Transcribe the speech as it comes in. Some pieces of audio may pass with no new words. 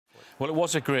Well, it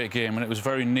was a great game, and it was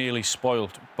very nearly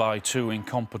spoilt by two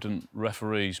incompetent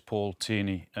referees, Paul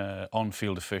Tierney,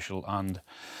 on-field official, and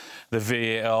the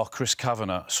VAR, Chris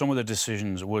Kavanagh. Some of the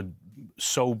decisions were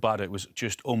so bad, it was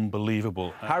just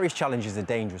unbelievable. Harry's challenge is a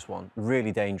dangerous one,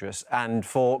 really dangerous. And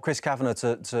for Chris Kavanagh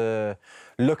to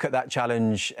look at that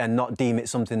challenge and not deem it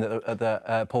something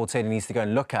that Paul Tierney needs to go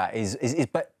and look at is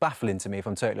baffling to me, if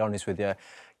I'm totally honest with you,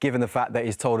 given the fact that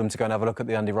he's told him to go and have a look at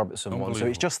the Andy Robertson one. So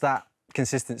it's just that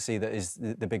consistency that is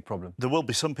the big problem. There will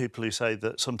be some people who say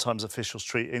that sometimes officials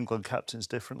treat England captains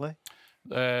differently.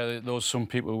 Those some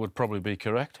people would probably be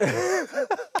correct. Do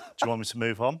you want me to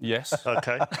move on? Yes.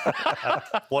 OK.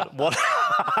 What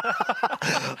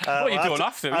are you doing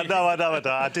after? I know.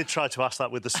 I did try to ask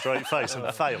that with a straight face and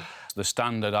failed. The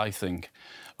standard, I think,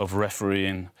 of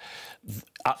refereeing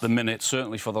at the minute,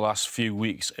 certainly for the last few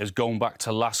weeks, is going back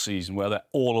to last season where they're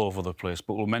all over the place.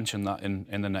 But we'll mention that in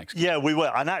the next game. Yeah, we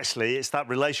will. And actually, it's that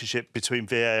relationship between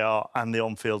VAR and the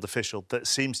on-field official that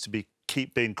seems to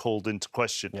keep being called into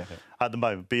question at the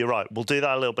moment. But you're right, we'll do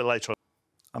that a little bit later on.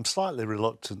 I'm slightly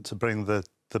reluctant to bring the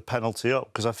penalty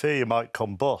up because I fear you might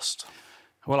combust.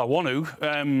 Well, I want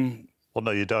to. Well,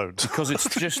 no, you don't. Because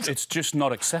it's just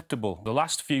not acceptable. The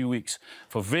last few weeks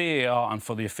for VAR and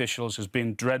for the officials has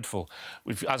been dreadful.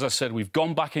 As I said, we've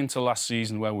gone back into last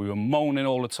season where we were moaning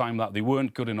all the time that they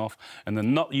weren't good enough and they're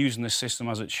not using the system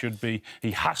as it should be.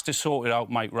 He has to sort it out,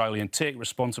 Mike Riley, and take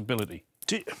responsibility.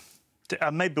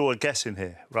 And maybe we're guessing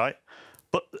here, right?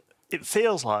 But it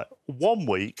feels like 1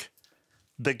 week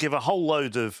they give a whole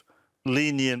load of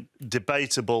lenient,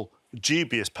 debatable,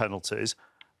 dubious penalties,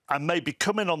 and maybe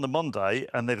come in on the Monday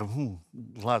and they go,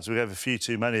 lads, we gave a few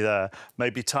too many there,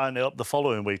 maybe tighten it up the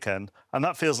following weekend. And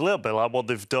that feels a little bit like what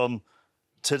they've done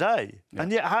today. Yeah.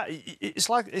 And yet it's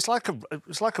like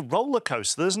a roller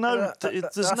coaster. There's no...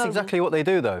 That's exactly what they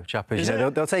do, though, chappers. You know,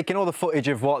 they'll take in all the footage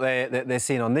of what they're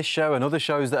seeing on this show and other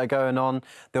shows that are going on.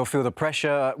 They'll feel the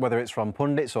pressure, whether it's from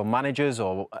pundits or managers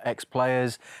or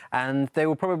ex-players, and they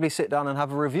will probably sit down and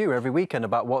have a review every weekend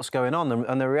about what's going on.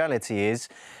 And the reality is,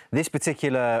 this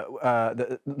particular...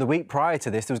 the week prior to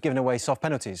this, there was giving away soft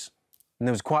penalties. And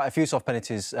there was quite a few soft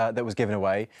penalties that was given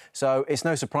away. So it's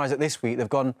no surprise that this week they've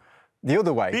gone the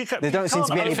other way. There don't seem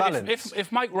to be any balance.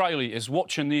 If Mike Riley is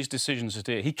watching these decisions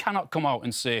today, he cannot come out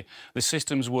and say the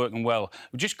system's working well.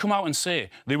 Just come out and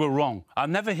say they were wrong. I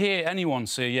never hear anyone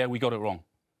say, yeah, we got it wrong.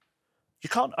 You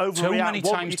can't overreact. Too many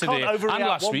times today and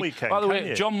last week. Weekend, by the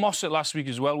way, John Mossett last week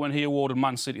as well, when he awarded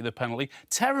Man City the penalty.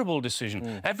 Terrible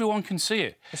decision. Everyone can see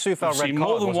it. We've seen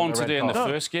more than one today in the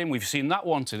first game. We've seen that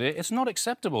one today. It's not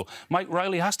acceptable. Mike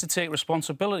Riley has to take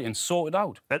responsibility and sort it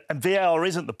out. And VAR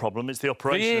isn't the problem, it's the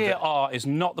operation VAR of it. is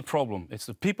not the problem. It's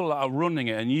the people that are running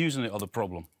it and using it are the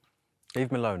problem. Leave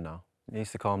him alone now. He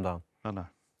needs to calm down. I know.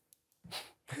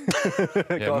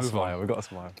 Got a smile. We've got a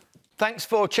smile. Thanks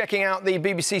for checking out the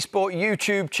BBC Sport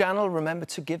YouTube channel. Remember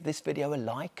to give this video a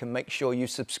like and make sure you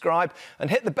subscribe and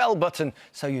hit the bell button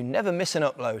so you never miss an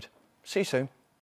upload. See you soon.